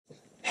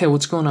Hey,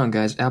 what's going on,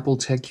 guys?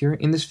 AppleTech here.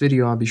 In this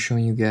video, I'll be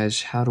showing you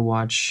guys how to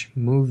watch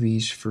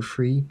movies for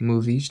free,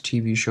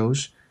 TV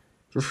shows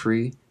for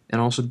free, and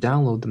also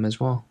download them as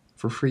well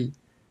for free.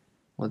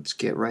 Let's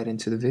get right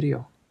into the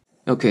video.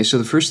 Okay, so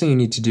the first thing you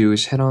need to do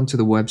is head on to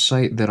the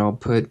website that I'll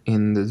put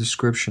in the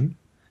description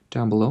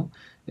down below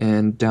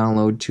and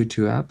download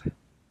Tutu app.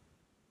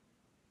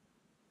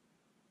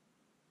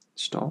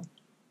 Install.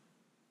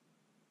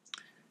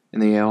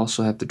 And then you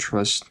also have to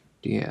trust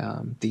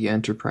the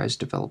enterprise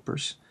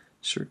developers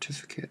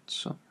certificate,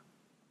 so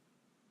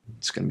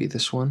it's going to be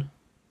this one.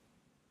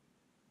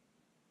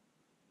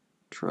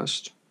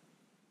 Trust.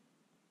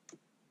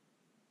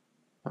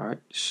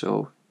 Alright,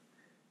 so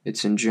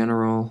it's in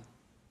general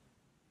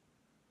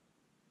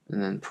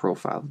and then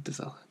profile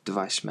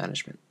device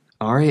management.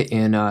 Alright,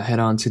 and head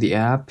on to the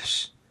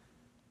apps.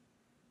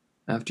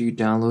 After you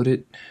download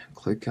it,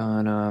 click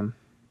on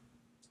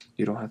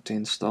you don't have to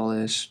install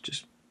this,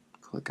 just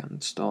click on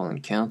install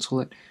and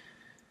cancel it.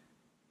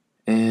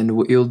 And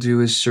what you'll do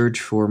is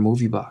search for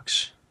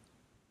MovieBox.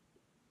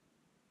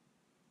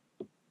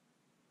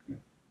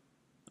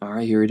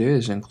 Alright, here it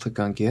is, and click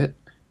on Get.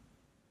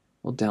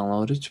 We'll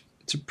download it.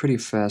 It's a pretty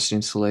fast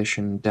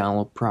installation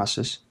download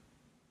process.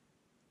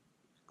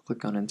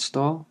 Click on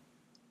Install.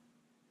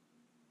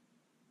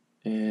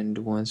 And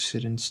once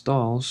it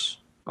installs,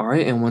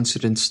 alright, and once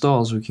it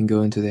installs, we can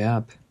go into the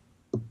app.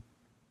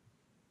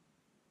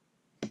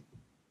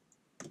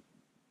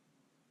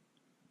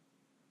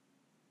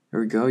 There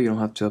we go, you don't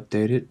have to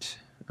update it.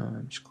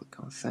 Just click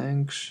on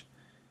Thanks,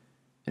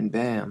 and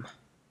bam,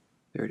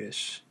 there it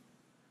is.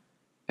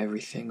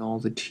 Everything, all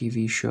the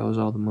TV shows,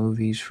 all the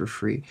movies for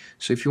free.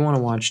 So if you want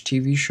to watch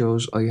TV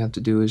shows, all you have to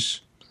do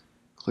is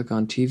click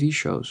on TV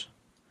shows.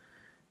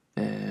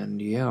 And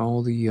yeah,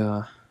 all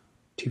the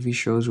TV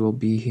shows will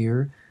be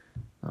here.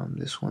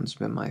 This one's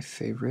been my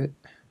favorite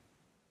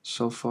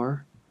so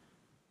far.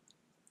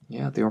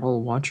 Yeah, they're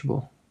all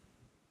watchable.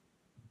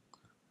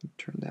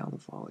 Turn down the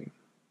volume.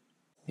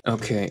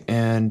 Okay,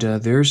 and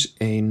there's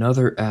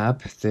another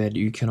app that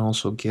you can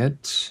also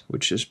get,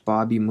 which is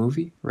Bobby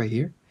Movie right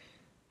here.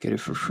 Get it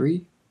for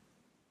free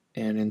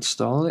and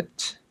install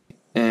it.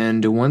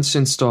 And once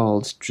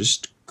installed,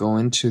 just go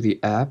into the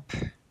app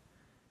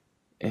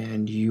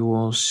and you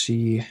will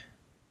see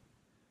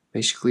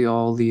basically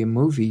all the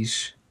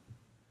movies.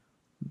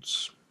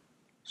 Let's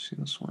see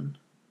this one.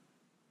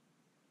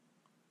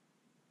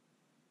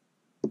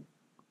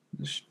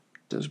 This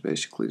does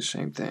basically the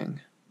same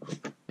thing.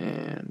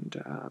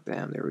 And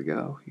bam, there we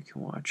go. You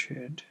can watch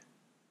it.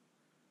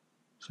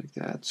 It's like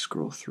that.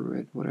 Scroll through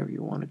it, whatever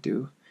you want to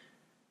do.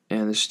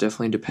 And this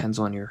definitely depends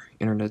on your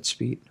internet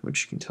speed,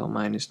 which you can tell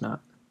mine is not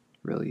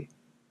really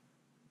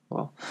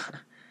well.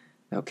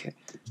 Okay.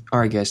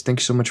 Alright guys, thank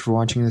you so much for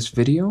watching this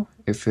video.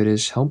 If it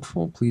is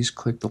helpful, please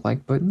click the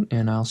like button,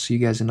 and I'll see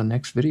you guys in the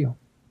next video.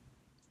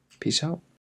 Peace out.